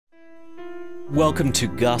Welcome to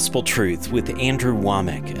Gospel Truth with Andrew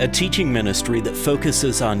Womack, a teaching ministry that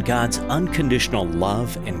focuses on God's unconditional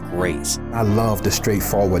love and grace. I love the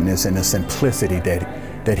straightforwardness and the simplicity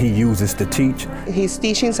that he uses to teach. His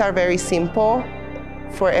teachings are very simple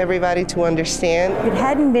for everybody to understand. If it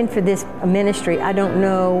hadn't been for this ministry, I don't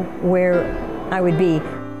know where I would be.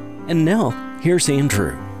 And now, here's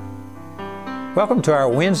Andrew. Welcome to our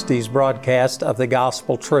Wednesday's broadcast of the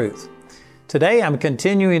Gospel Truth. Today I'm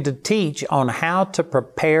continuing to teach on how to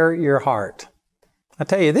prepare your heart. I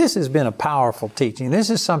tell you, this has been a powerful teaching. This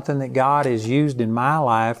is something that God has used in my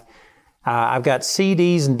life. I've got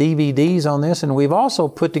CDs and DVDs on this, and we've also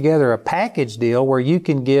put together a package deal where you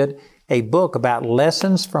can get a book about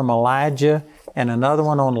lessons from Elijah and another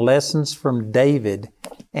one on lessons from David.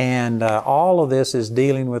 And all of this is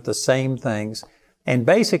dealing with the same things. And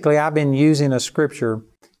basically, I've been using a scripture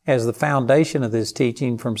as the foundation of this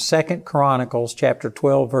teaching from 2 Chronicles chapter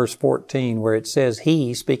 12, verse 14, where it says,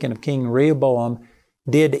 He, speaking of King Rehoboam,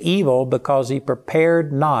 did evil because he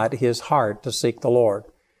prepared not his heart to seek the Lord.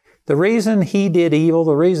 The reason he did evil,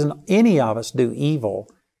 the reason any of us do evil,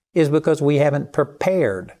 is because we haven't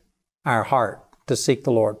prepared our heart to seek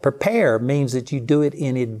the Lord. Prepare means that you do it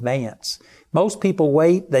in advance. Most people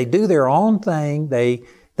wait, they do their own thing, they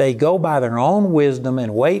go by their own wisdom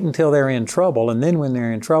and wait until they're in trouble, and then when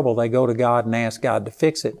they're in trouble, they go to God and ask God to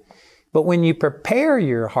fix it. But when you prepare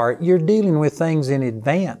your heart, you're dealing with things in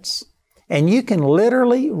advance. And you can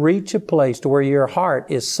literally reach a place to where your heart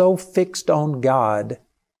is so fixed on God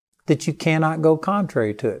that you cannot go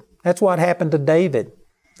contrary to it. That's what happened to David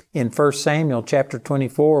in 1 Samuel chapter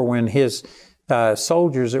 24 when his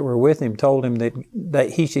soldiers that were with him told him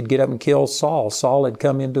that he should get up and kill Saul. Saul had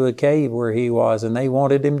come into a cave where he was, and they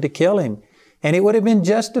wanted him to kill him. And it would have been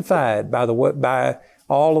justified by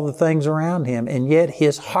all of the things around him. And yet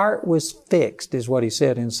his heart was fixed, is what he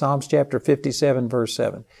said in Psalms chapter 57, verse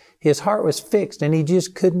 7. His heart was fixed, and he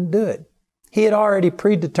just couldn't do it. He had already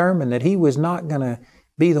predetermined that he was not going to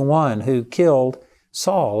be the one who killed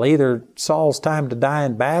Saul. Either Saul's time to die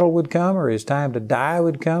in battle would come or his time to die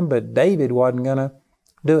would come, but David wasn't going to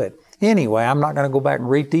do it. Anyway, I'm not going to go back and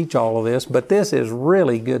reteach all of this, but this is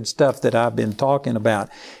really good stuff that I've been talking about.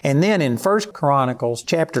 And then in 1 Chronicles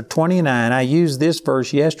chapter 29, I used this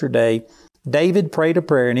verse yesterday. David prayed a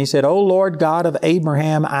prayer and he said, O Lord God of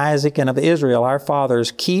Abraham, Isaac, and of Israel, our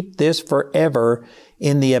fathers, keep this forever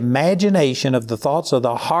in the imagination of the thoughts of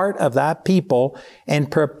the heart of thy people and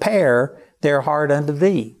prepare their heart unto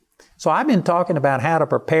thee. So I've been talking about how to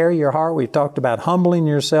prepare your heart. We've talked about humbling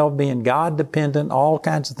yourself, being God-dependent, all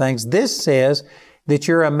kinds of things. This says that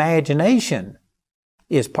your imagination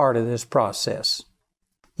is part of this process.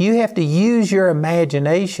 You have to use your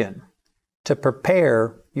imagination to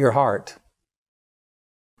prepare your heart.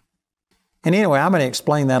 And anyway, I'm going to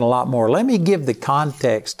explain that a lot more. Let me give the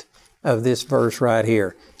context of this verse right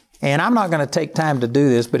here. And I'm not going to take time to do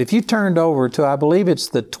this, but if you turned over to, I believe it's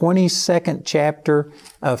the 22nd chapter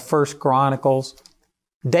of 1 Chronicles,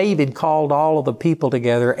 David called all of the people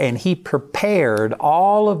together and he prepared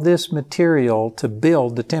all of this material to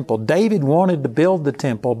build the temple. David wanted to build the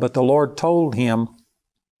temple, but the Lord told him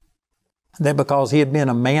that because he had been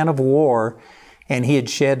a man of war and he had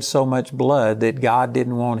shed so much blood that God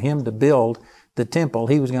didn't want him to build the temple,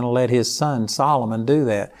 he was going to let his son Solomon do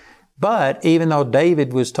that. But even though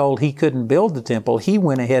David was told he couldn't build the temple, he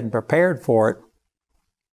went ahead and prepared for it.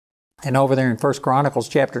 And over there in 1 Chronicles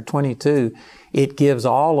chapter 22, it gives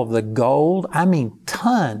all of the gold,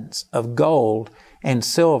 tons of gold and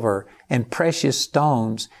silver and precious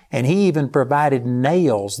stones. And he even provided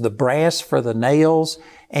nails, the brass for the nails,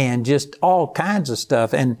 and just all kinds of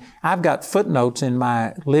stuff. And I've got footnotes in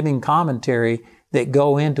my living commentary that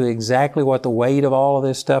go into exactly what the weight of all of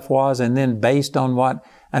this stuff was, and then based on what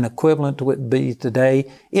an equivalent would be today,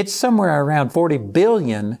 it's somewhere around $40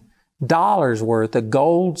 billion worth of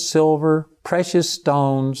gold, silver, precious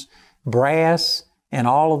stones, brass, and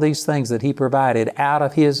all of these things that he provided out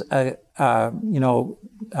of his,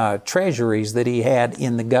 treasuries that he had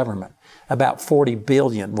in the government. About $40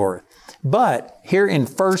 billion worth. But here in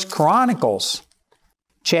 1 Chronicles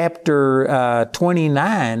chapter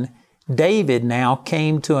 29, David now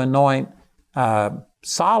came to anoint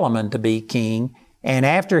Solomon to be king. And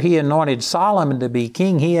after he anointed Solomon to be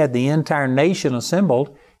king, he had the entire nation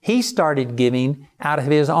assembled. He started giving out of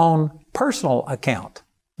his own personal account,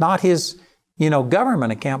 not his,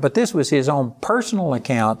 government account, but this was his own personal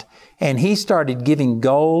account. And he started giving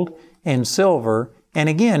gold and silver And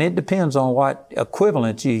again, it depends on what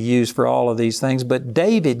equivalent you use for all of these things, but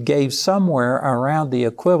David gave somewhere around the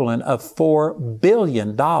equivalent of $4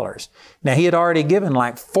 billion. Now, he had already given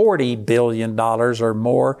like $40 billion or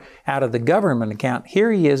more out of the government account.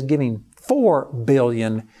 Here he is giving $4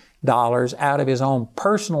 billion out of his own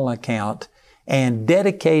personal account and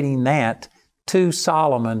dedicating that to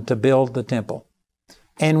Solomon to build the temple.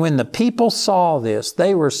 And when the people saw this,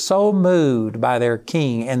 they were so moved by their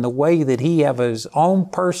king and the way that he, of his own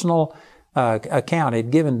personal account,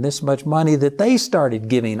 had given this much money, that they started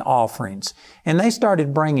giving offerings. And they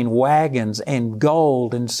started bringing wagons and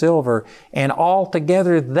gold and silver, and all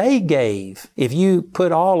together they gave. If you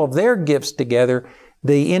put all of their gifts together,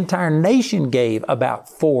 the entire nation gave about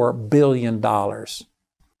 $4 billion.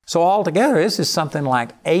 So altogether, this is something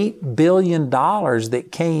like $8 billion that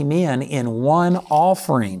came in one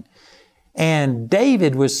offering. And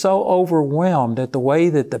David was so overwhelmed at the way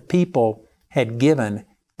that the people had given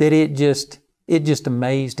that it just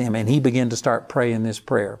amazed him, and he began to start praying this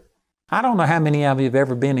prayer. I don't know how many of you have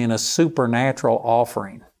ever been in a supernatural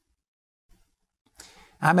offering.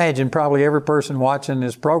 I imagine probably every person watching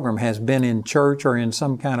this program has been in church or in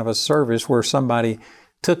some kind of a service where somebody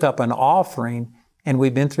took up an offering, and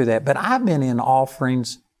we've been through that. But I've been in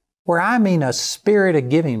offerings where a spirit of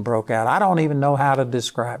giving broke out. I don't even know how to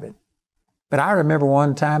describe it. But I remember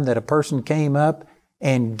one time that a person came up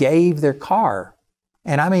and gave their car.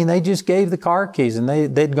 And they just gave the car keys, and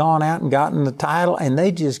they'd gone out and gotten the title, and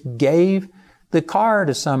they just gave the car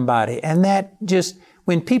to somebody. And that just,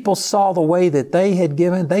 when people saw the way that they had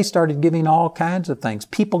given, they started giving all kinds of things.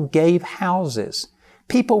 People gave houses.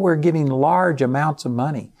 People were giving large amounts of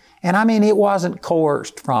money. And it wasn't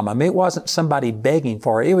coerced from them. It wasn't somebody begging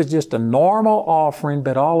for it. It was just a normal offering,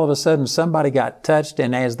 but all of a sudden somebody got touched,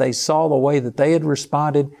 and as they saw the way that they had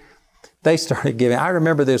responded, they started giving. I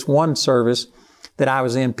remember this one service that I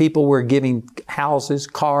was in. People were giving houses,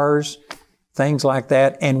 cars, things like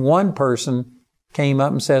that. And one person came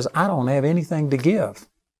up and says, "I don't have anything to give.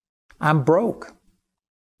 I'm broke."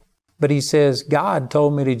 But he says, "God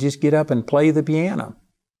told me to just get up and play the piano."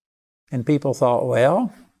 And people thought,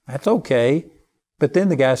 well, that's okay. But then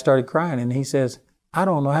the guy started crying, and he says, "I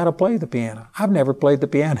don't know how to play the piano. I've never played the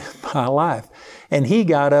piano in my life." And he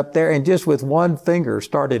got up there and just with one finger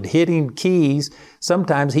started hitting keys.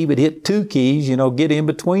 Sometimes he would hit 2 keys, get in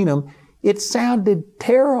between them. It sounded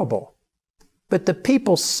terrible. But the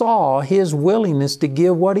people saw his willingness to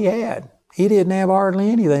give what he had. He didn't have hardly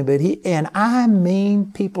anything,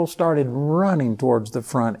 but people started running towards the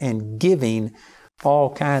front and giving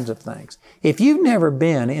all kinds of things. If you've never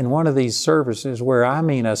been in one of these services where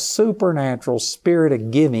a supernatural spirit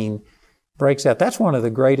of giving breaks out, that's one of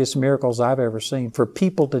the greatest miracles I've ever seen, for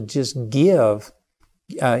people to just give,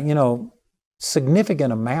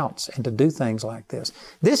 significant amounts and to do things like this.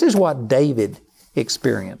 This is what David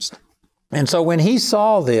experienced. And so when he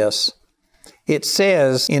saw this, it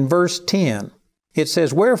says in verse 10, it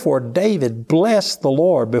says, "Wherefore David blessed the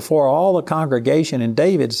Lord before all the congregation, and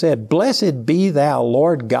David said, Blessed be thou,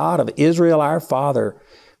 Lord God of Israel our Father,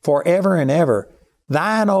 forever and ever.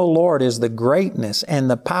 Thine, O Lord, is the greatness and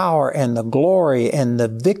the power and the glory and the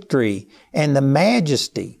victory and the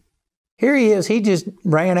majesty." Here he is. He just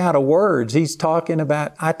ran out of words. He's talking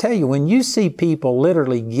about, I tell you, when you see people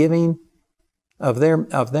literally giving of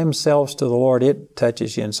themselves to the Lord, it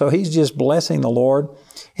touches you. And so he's just blessing the Lord.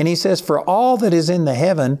 And he says, "For all that is in the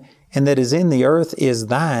heaven and that is in the earth is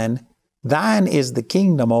thine. Thine is the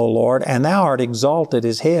kingdom, O Lord, and thou art exalted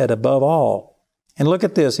as head above all." And look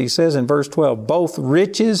at this. He says in verse 12, "Both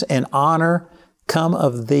riches and honor come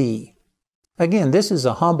of thee." Again, this is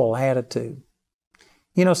a humble attitude.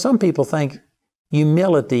 Some people think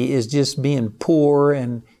humility is just being poor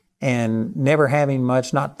and never having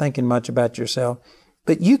much, not thinking much about yourself.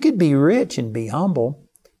 But you could be rich and be humble.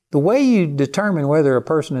 The way you determine whether a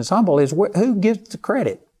person is humble is who gets the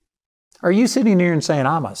credit. Are you sitting here and saying,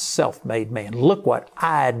 "I'm a self-made man. Look what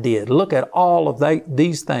I did. Look at all of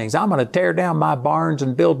these things. I'm going to tear down my barns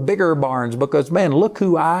and build bigger barns because, man, look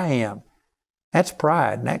who I am." That's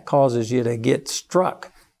pride, and that causes you to get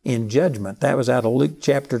struck in judgment. That was out of Luke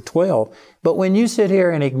chapter 12. But when you sit here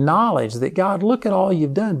and acknowledge that, "God, look at all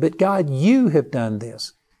you've done, but God, you have done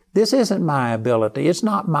this. This isn't my ability. It's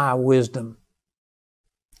not my wisdom.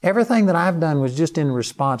 Everything that I've done was just in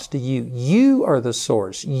response to you. You are the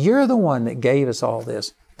source. You're the one that gave us all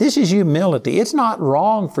this." This is humility. It's not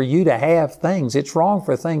wrong for you to have things. It's wrong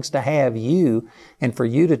for things to have you and for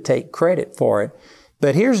you to take credit for it.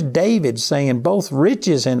 But here's David saying, "Both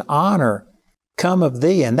riches and honor come of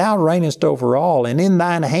thee, and thou reignest over all, and in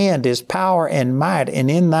thine hand is power and might, and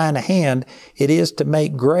in thine hand it is to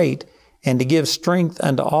make great, and to give strength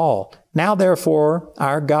unto all. Now therefore,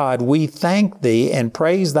 our God, we thank Thee and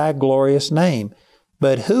praise Thy glorious name.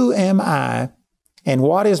 But who am I, and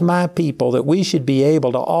what is my people, that we should be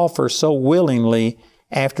able to offer so willingly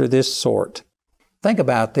after this sort? Think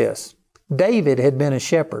about this. David had been a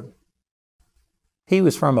shepherd. He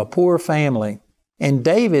was from a poor family, and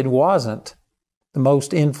David wasn't the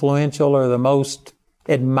most influential or the most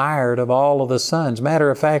admired of all of the sons. Matter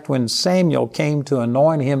of fact, when Samuel came to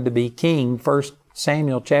anoint him to be king, 1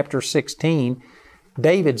 Samuel chapter 16,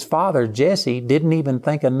 David's father, Jesse, didn't even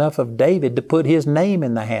think enough of David to put his name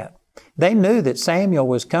in the hat. They knew that Samuel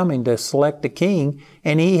was coming to select a king,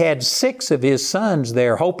 and he had 6 of his sons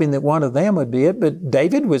there, hoping that one of them would be it, but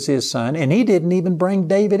David was his son, and he didn't even bring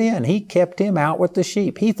David in. He kept him out with the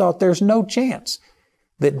sheep. He thought there's no chance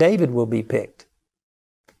that David will be picked.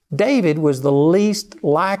 David was the least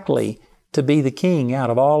likely to be the king out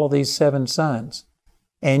of all of these 7 sons.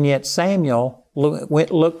 And yet Samuel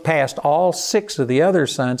looked past all 6 of the other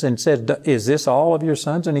sons and said, is this all of your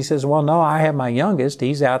sons? And he says, well, no, I have my youngest.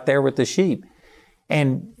 He's out there with the sheep.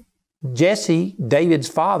 And Jesse, David's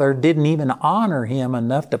father, didn't even honor him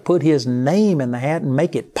enough to put his name in the hat and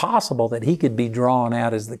make it possible that he could be drawn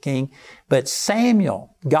out as the king. But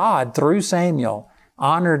Samuel, God, through Samuel,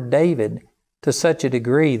 honored David to such a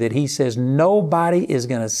degree that he says nobody is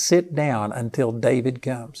going to sit down until David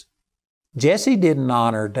comes. Jesse didn't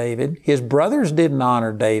honor David. His brothers didn't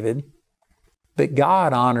honor David. But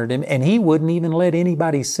God honored him, and he wouldn't even let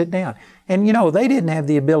anybody sit down. And you know, they didn't have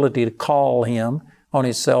the ability to call him on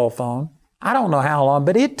his cell phone. I don't know how long,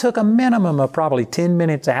 but it took a minimum of probably 10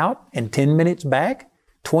 minutes out and 10 minutes back,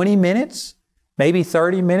 20 minutes, maybe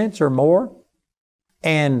 30 minutes or more.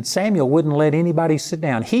 And Samuel wouldn't let anybody sit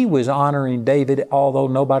down. He was honoring David, although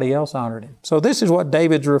nobody else honored him. So this is what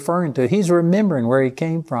David's referring to. He's remembering where he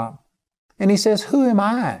came from. And he says, who am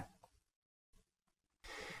I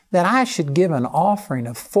that I should give an offering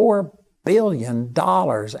of $4 billion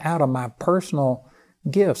out of my personal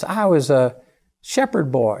gifts? I was a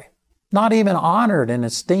shepherd boy, not even honored and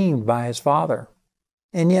esteemed by his father.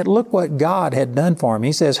 And yet look what God had done for him.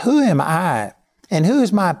 He says, who am I and who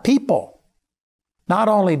is my people? Not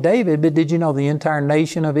only David, but did you know the entire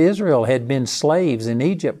nation of Israel had been slaves in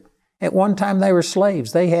Egypt? At one time they were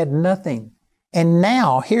slaves. They had nothing. And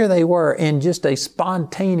now here they were in just a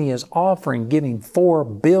spontaneous offering, giving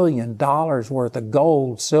 $4 billion worth of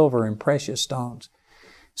gold, silver, and precious stones.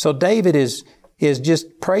 So David is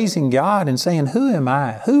just praising God and saying, who am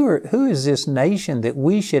I? Who is this nation that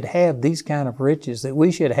we should have these kind of riches, that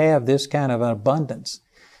we should have this kind of abundance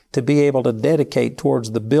to be able to dedicate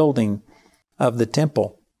towards the building of the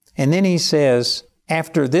temple? And then he says,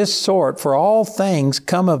 after this sort, for all things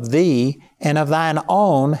come of thee, and of thine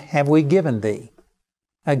own have we given thee.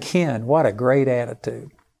 Again, what a great attitude.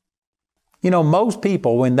 You know, most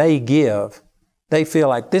people, when they give, they feel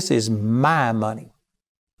like this is my money.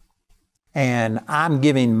 And I'm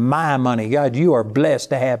giving my money. God, you are blessed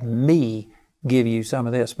to have me give you some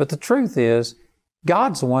of this. But the truth is,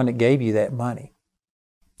 God's the one that gave you that money.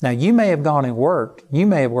 Now, you may have gone and worked. You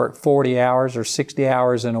may have worked 40 hours or 60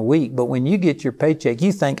 hours in a week, but when you get your paycheck,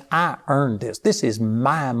 you think, I earned this. This is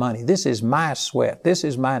my money. This is my sweat. This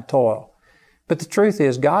is my toil. But the truth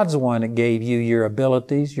is, God's the one that gave you your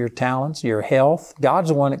abilities, your talents, your health. God's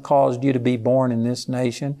the one that caused you to be born in this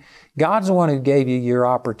nation. God's the one who gave you your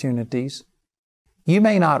opportunities. You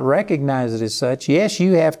may not recognize it as such. Yes,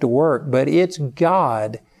 you have to work, but it's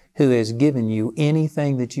God who has given you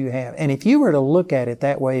anything that you have. And if you were to look at it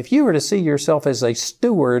that way, if you were to see yourself as a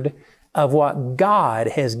steward of what God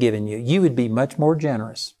has given you, you would be much more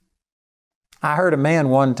generous. I heard a man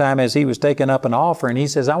one time as he was taking up an offering, he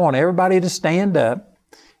says, I want everybody to stand up.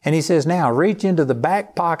 And he says, now reach into the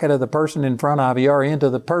back pocket of the person in front of you or into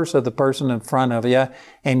the purse of the person in front of you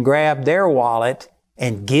and grab their wallet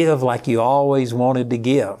and give like you always wanted to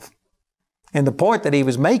give. And the point that he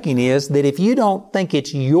was making is that if you don't think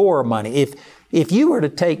it's your money, if you were to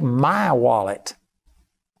take my wallet,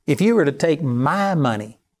 if you were to take my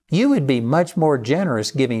money, you would be much more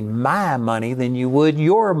generous giving my money than you would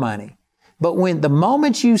your money. But when the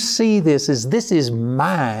moment you see this as this is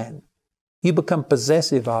mine, you become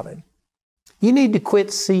possessive of it. You need to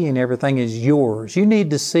quit seeing everything as yours. You need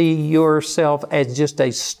to see yourself as just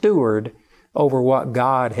a steward over what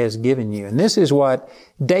God has given you. And this is what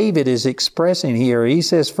David is expressing here. He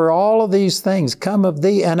says, for all of these things come of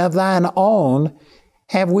thee, and of thine own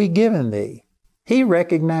have we given thee. He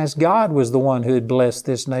recognized God was the one who had blessed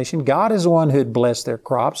this nation. God is the one who had blessed their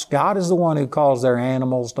crops. God is the one who caused their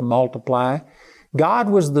animals to multiply. God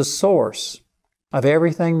was the source of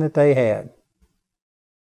everything that they had.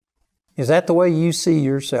 Is that the way you see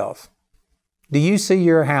yourself? Do you see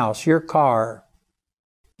your house, your car,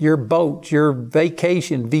 your boat, your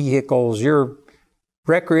vacation vehicles, your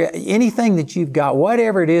anything that you've got,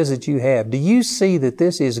 whatever it is that you have, do you see that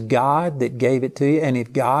this is God that gave it to you? And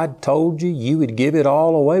if God told you, you would give it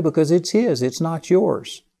all away because it's His, it's not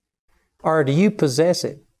yours. Or do you possess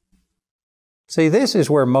it? See, this is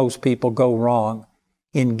where most people go wrong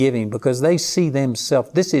in giving because they see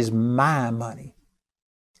themselves, this is my money.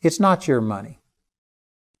 It's not your money.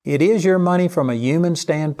 It is your money from a human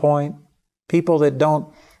standpoint. People that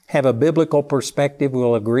don't have a biblical perspective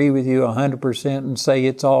will agree with you 100% and say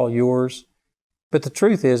it's all yours. But the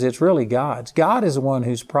truth is, it's really God's. God is the one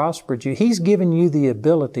who's prospered you. He's given you the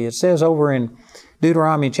ability. It says over in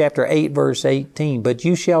Deuteronomy chapter 8, verse 18, "But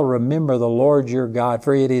you shall remember the Lord your God,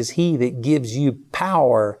 for it is He that gives you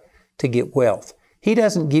power to get wealth." He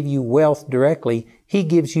doesn't give you wealth directly. He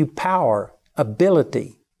gives you power,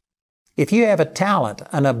 ability. If you have a talent,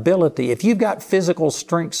 an ability, if you've got physical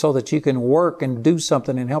strength so that you can work and do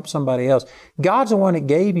something and help somebody else, God's the one that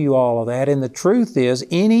gave you all of that. And the truth is,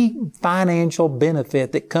 any financial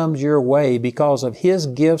benefit that comes your way because of His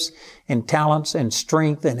gifts and talents and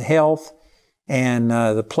strength and health and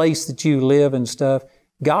the place that you live and stuff,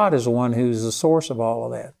 God is the one who's the source of all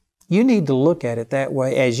of that. You need to look at it that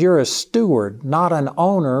way, as you're a steward, not an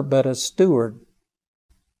owner, but a steward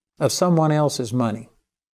of someone else's money.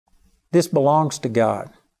 This belongs to God.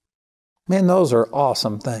 Man, those are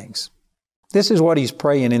awesome things. This is what he's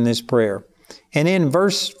praying in this prayer. And in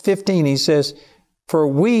verse 15 he says, "For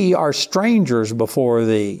we are strangers before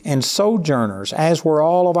thee, and sojourners, as were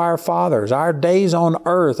all of our fathers. Our days on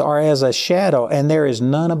earth are as a shadow, and there is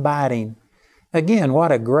none abiding." Again,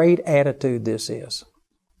 what a great attitude this is.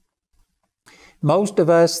 Most of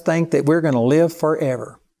us think that we're going to live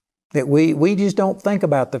forever, that we just don't think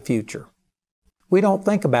about the future. We don't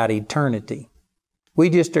think about eternity. We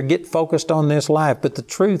just get focused on this life. But the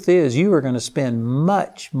truth is, you are going to spend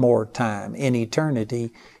much more time in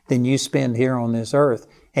eternity than you spend here on this earth.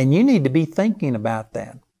 And you need to be thinking about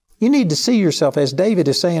that. You need to see yourself, as David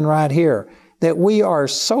is saying right here, that we are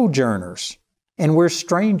sojourners and we're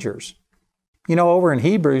strangers. You know, over in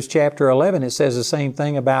Hebrews chapter 11, it says the same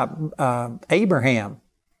thing about Abraham.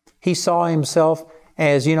 He saw himself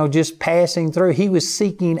as, just passing through. He was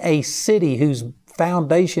seeking a city whose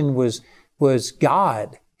foundation was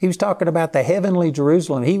God. He was talking about the heavenly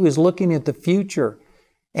Jerusalem. He was looking at the future.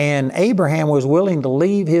 And Abraham was willing to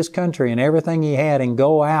leave his country and everything he had and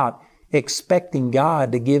go out expecting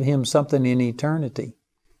God to give him something in eternity.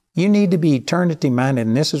 You need to be eternity minded,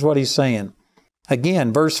 and this is what he's saying.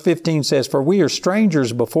 Again, verse 15 says, "For we are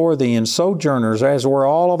strangers before thee and sojourners, as were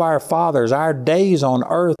all of our fathers. Our days on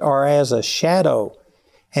earth are as a shadow,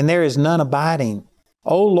 and there is none abiding.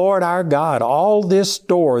 O Lord our God, all this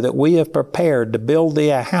store that we have prepared to build thee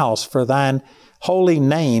a house for thine holy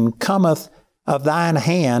name cometh of thine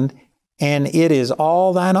hand, and it is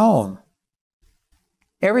all thine own."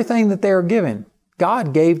 Everything that they're given,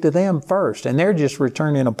 God gave to them first, and they're just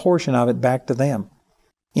returning a portion of it back to them.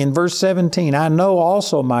 In verse 17, "I know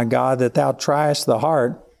also, my God, that thou triest the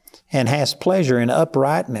heart, and hast pleasure in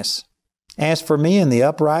uprightness. As for me, in the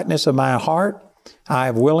uprightness of my heart, I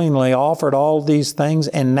have willingly offered all these things,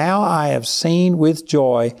 and now I have seen with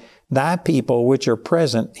joy thy people which are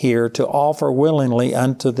present here to offer willingly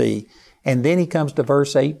unto thee." And then he comes to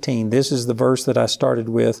verse 18. This is the verse that I started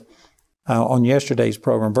with on yesterday's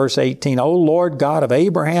program. Verse 18, "O Lord God of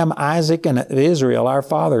Abraham, Isaac, and of Israel, our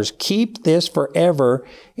fathers, keep this forever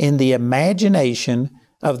in the imagination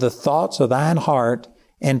of the thoughts of thine heart,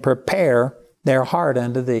 and prepare their heart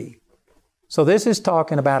unto thee." So this is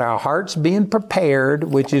talking about our hearts being prepared,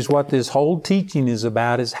 which is what this whole teaching is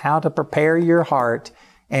about, is how to prepare your heart,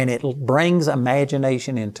 and it brings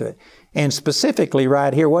imagination into it. And specifically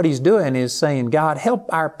right here, what he's doing is saying, God,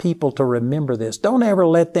 help our people to remember this. Don't ever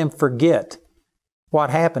let them forget what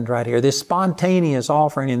happened right here. This spontaneous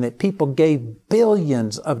offering, in that people gave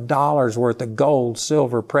billions of dollars worth of gold,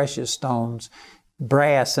 silver, precious stones,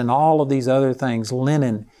 brass, and all of these other things,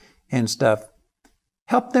 linen and stuff.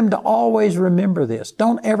 Help them to always remember this.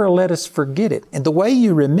 Don't ever let us forget it. And the way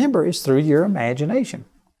you remember is through your imagination.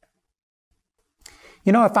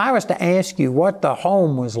 You know, if I was to ask you what the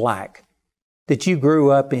home was like that you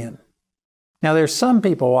grew up in. Now, there's some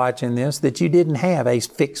people watching this that you didn't have a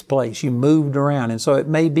fixed place. You moved around, and so it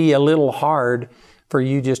may be a little hard for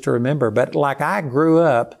you just to remember. But like I grew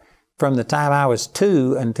up from the time I was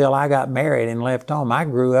 2 until I got married and left home, I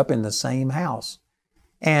grew up in the same house.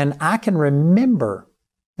 And I can remember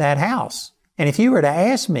that house. And if you were to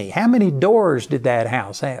ask me, how many doors did that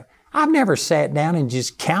house have? I've never sat down and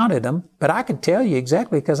just counted them, but I can tell you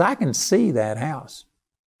exactly because I can see that house.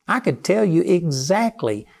 I could tell you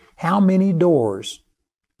exactly how many doors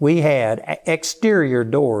we had, exterior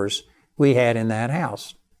doors we had in that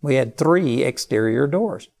house. We had 3 exterior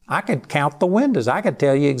doors. I could count the windows. I could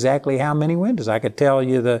tell you exactly how many windows. I could tell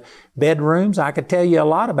you the bedrooms. I could tell you a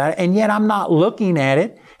lot about it. And yet I'm not looking at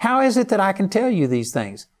it. How is it that I can tell you these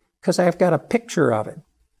things? Because I've got a picture of it,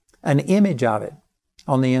 an image of it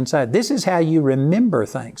on the inside. This is how you remember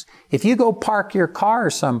things. If you go park your car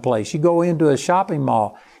someplace, you go into a shopping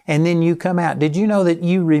mall, and then you come out, did you know that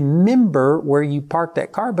you remember where you parked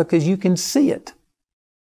that car because you can see it?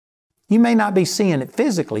 You may not be seeing it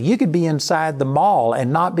physically. You could be inside the mall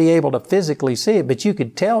and not be able to physically see it, but you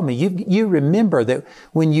could tell me, you remember that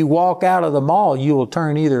when you walk out of the mall, you will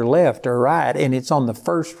turn either left or right, and it's on the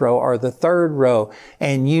first row or the third row,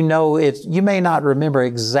 and you know you may not remember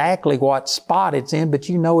exactly what spot it's in, but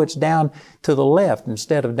you know it's down to the left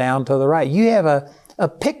instead of down to the right. You have a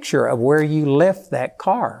picture of where you left that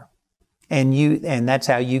car, and that's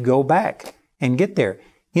how you go back and get there.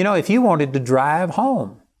 You know, if you wanted to drive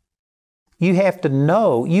home, you have to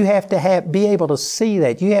know, you have to be able to see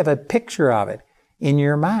that. You have a picture of it in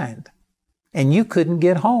your mind. And you couldn't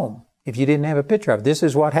get home if you didn't have a picture of it. This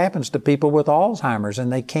is what happens to people with Alzheimer's,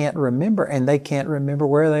 and they can't remember, and they can't remember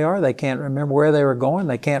where they are. They can't remember where they were going.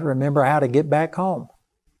 They can't remember how to get back home.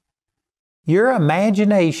 Your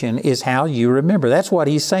imagination is how you remember. That's what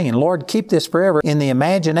he's saying. Lord, keep this forever in the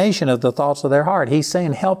imagination of the thoughts of their heart. He's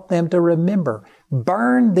saying, help them to remember.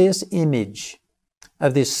 Burn this image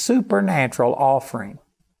of this supernatural offering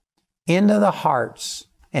into the hearts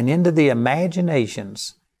and into the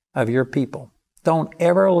imaginations of your people. Don't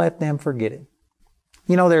ever let them forget it.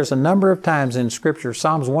 You know, there's a number of times in Scripture,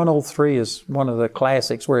 Psalms 103 is one of the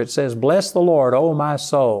classics, where it says, bless the Lord, O my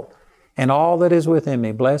soul, and all that is within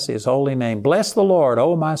me, bless His holy name. Bless the Lord,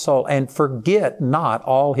 O my soul, and forget not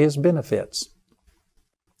all His benefits.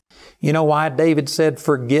 You know why David said,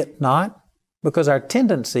 forget not? Because our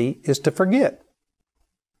tendency is to forget.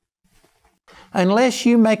 Unless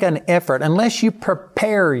you make an effort, unless you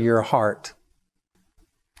prepare your heart,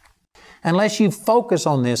 unless you focus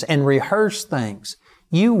on this and rehearse things,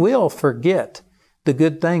 you will forget the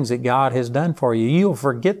good things that God has done for you. You'll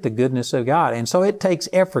forget the goodness of God. And so it takes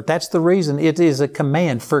effort. That's the reason it is a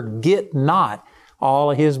command. Forget not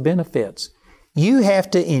all of His benefits. You have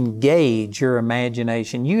to engage your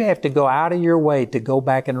imagination. You have to go out of your way to go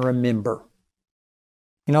back and remember.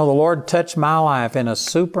 You know, the Lord touched my life in a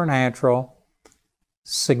supernatural,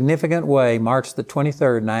 significant way, March the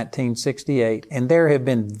 23rd, 1968. And there have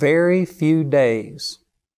been very few days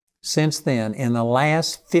since then, in the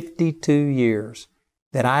last 52 years,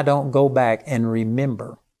 that I don't go back and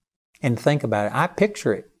remember and think about it. I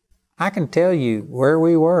picture it. I can tell you where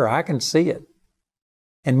we were. I can see it.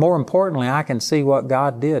 And more importantly, I can see what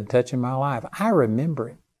God did touching my life. I remember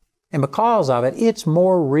it. And because of it, it's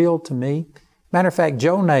more real to me. Matter of fact,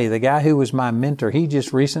 Joe Ney, the guy who was my mentor, he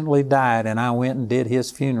just recently died, and I went and did his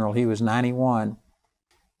funeral. He was 91.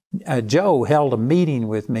 Joe held a meeting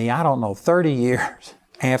with me, 30 years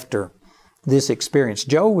after this experience.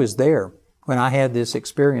 Joe was there when I had this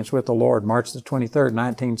experience with the Lord, March the 23rd,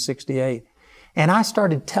 1968. And I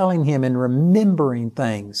started telling him and remembering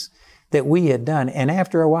things that we had done. And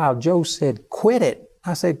after a while, Joe said, quit it.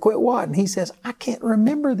 I said, quit what? And he says, I can't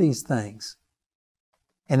remember these things.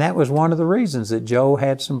 And that was one of the reasons that Joe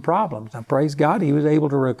had some problems. Now, praise God, he was able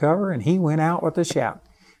to recover and he went out with a shout.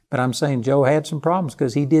 But I'm saying Joe had some problems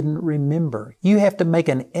because he didn't remember. You have to make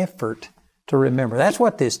an effort to remember. That's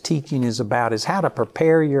what this teaching is about, is how to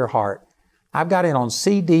prepare your heart. I've got it on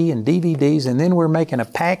CD and DVDs, and then we're making a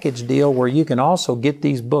package deal where you can also get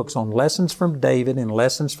these books on Lessons from David and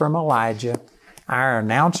Lessons from Elijah. Our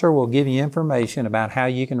announcer will give you information about how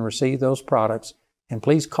you can receive those products. And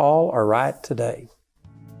please call or write today.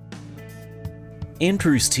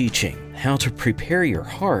 Andrew's teaching, How to Prepare Your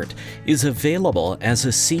Heart, is available as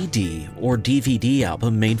a CD or DVD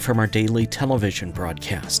album made from our daily television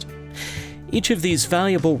broadcast. Each of these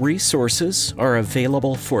valuable resources are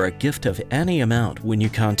available for a gift of any amount when you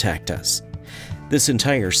contact us. This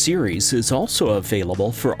entire series is also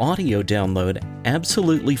available for audio download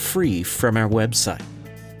absolutely free from our website.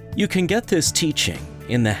 You can get this teaching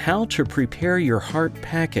in the How to Prepare Your Heart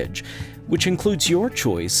package, which includes your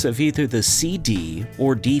choice of either the CD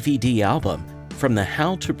or DVD album from the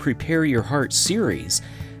How to Prepare Your Heart series,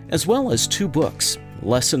 as well as 2 books,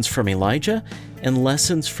 Lessons from Elijah and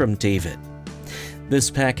Lessons from David. This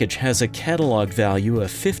package has a catalog value of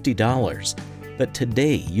 $50, but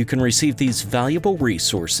today you can receive these valuable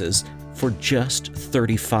resources for just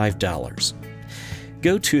 $35.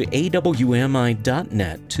 Go to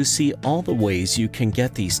awmi.net to see all the ways you can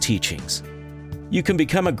get these teachings. You can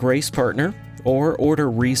become a Grace Partner or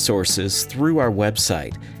order resources through our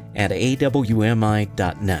website at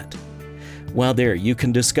awmi.net. While there, you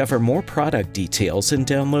can discover more product details and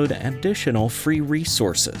download additional free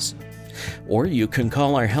resources. Or you can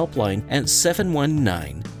call our helpline at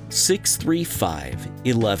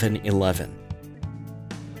 719-635-1111.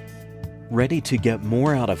 Ready to get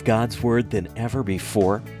more out of God's Word than ever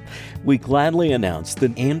before? We gladly announce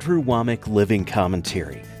the Andrew Wommack Living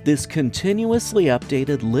Commentary. This continuously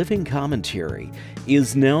updated living commentary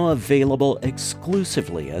is now available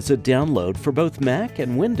exclusively as a download for both Mac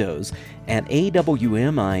and Windows at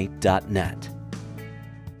awmi.net.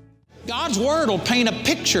 God's Word will paint a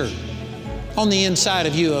picture on the inside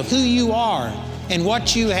of you of who you are and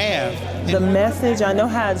what you have. The message, I know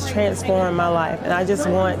how it's transformed my life, and I just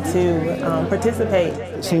want to participate.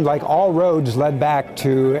 It seemed like all roads led back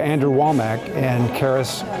to Andrew Wommack and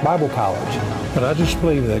Charis Bible College. But I just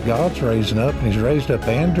believe that God's raising up, and He's raised up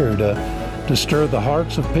Andrew to stir the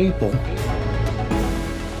hearts of people.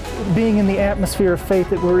 Being in the atmosphere of faith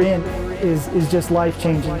that we're in is just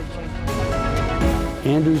life-changing.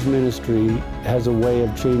 Andrew's ministry has a way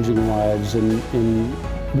of changing lives in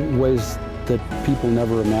ways that people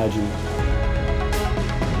never imagined.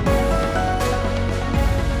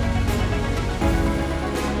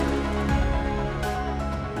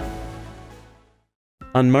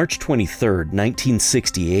 On March 23,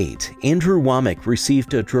 1968, Andrew Wommack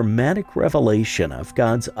received a dramatic revelation of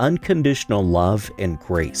God's unconditional love and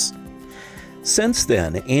grace. Since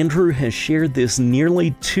then, Andrew has shared this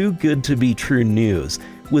nearly too good to be true news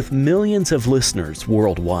with millions of listeners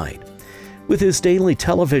worldwide. With his daily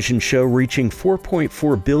television show reaching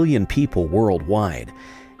 4.4 billion people worldwide,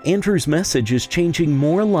 Andrew's message is changing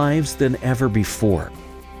more lives than ever before.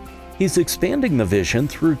 He's expanding the vision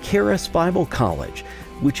through Charis Bible College,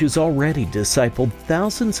 which has already discipled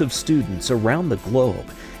thousands of students around the globe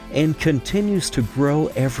and continues to grow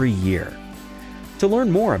every year. To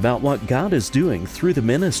learn more about what God is doing through the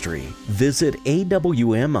ministry, visit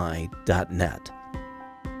awmi.net.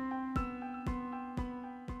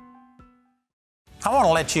 I want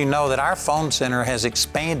to let you know that our phone center has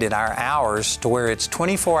expanded our hours to where it's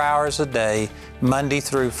 24 hours a day, Monday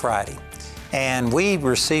through Friday. And we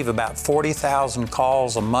receive about 40,000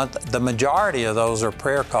 calls a month. The majority of those are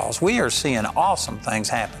prayer calls. We are seeing awesome things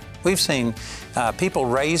happen. We've seen people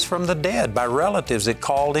raised from the dead by relatives that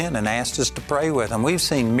called in and asked us to pray with them. We've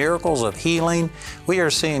seen miracles of healing. We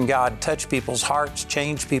are seeing God touch people's hearts,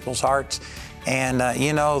 change people's hearts. And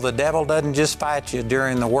you know, the devil doesn't just fight you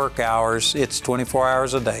during the work hours. It's 24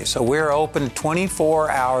 hours a day. So we're open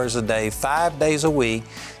 24 hours a day, 5 days a week,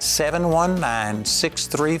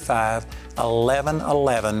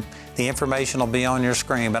 719-635-1111. The information will be on your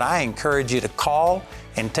screen. But I encourage you to call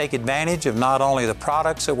and take advantage of not only the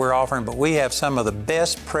products that we're offering, but we have some of the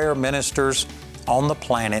best prayer ministers on the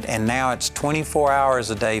planet. And now it's 24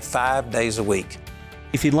 hours a day, 5 days a week.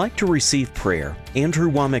 If you'd like to receive prayer,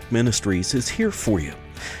 Andrew Wommack Ministries is here for you.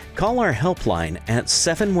 Call our helpline at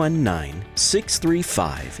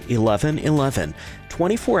 719-635-1111,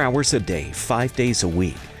 24 hours a day, 5 days a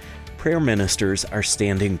week. Prayer ministers are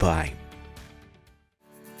standing by.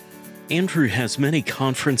 Andrew has many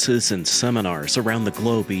conferences and seminars around the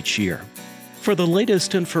globe each year. For the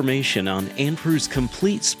latest information on Andrew's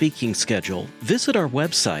complete speaking schedule, visit our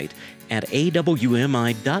website at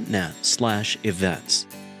awmi.net/events.